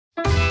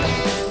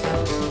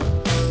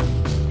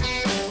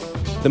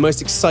The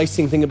most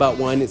exciting thing about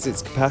wine is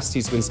its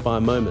capacity to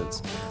inspire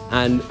moments.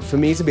 And for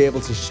me to be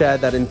able to share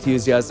that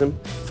enthusiasm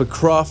for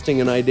crafting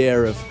an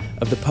idea of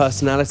the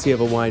personality of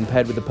a wine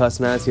paired with the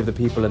personality of the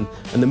people and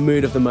the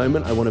mood of the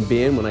moment I want to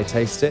be in when I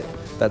taste it,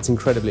 that's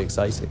incredibly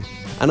exciting.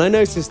 And I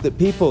noticed that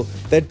people,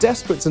 they're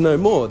desperate to know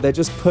more. They're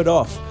just put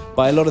off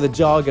by a lot of the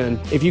jargon.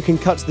 If you can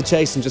cut to the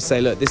chase and just say,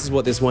 look, this is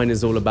what this wine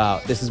is all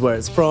about. This is where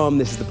it's from,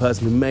 this is the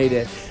person who made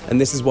it, and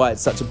this is why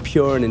it's such a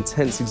pure and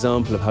intense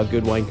example of how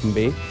good wine can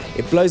be.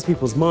 It blows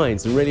people's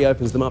minds and really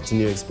opens them up to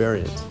new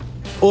experience.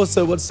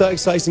 Also, what's so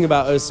exciting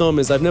about Eau Somme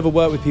is I've never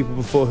worked with people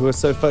before who are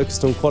so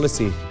focused on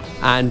quality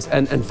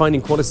and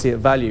finding quality at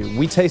value.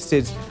 We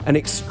tasted an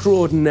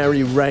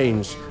extraordinary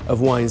range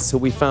of wines till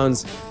we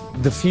found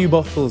the few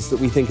bottles that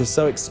we think are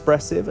so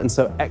expressive and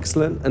so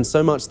excellent and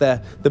so much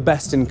they're the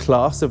best in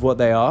class of what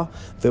they are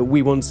that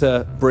we want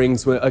to bring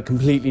to a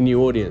completely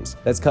new audience.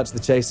 Let's cut to the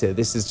chase here.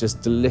 This is just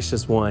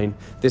delicious wine.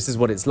 This is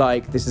what it's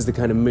like. This is the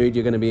kind of mood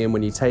you're going to be in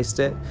when you taste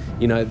it.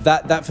 You know,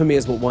 that for me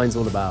is what wine's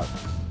all about.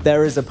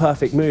 There is a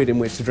perfect mood in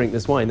which to drink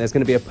this wine. There's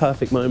going to be a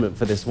perfect moment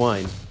for this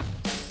wine.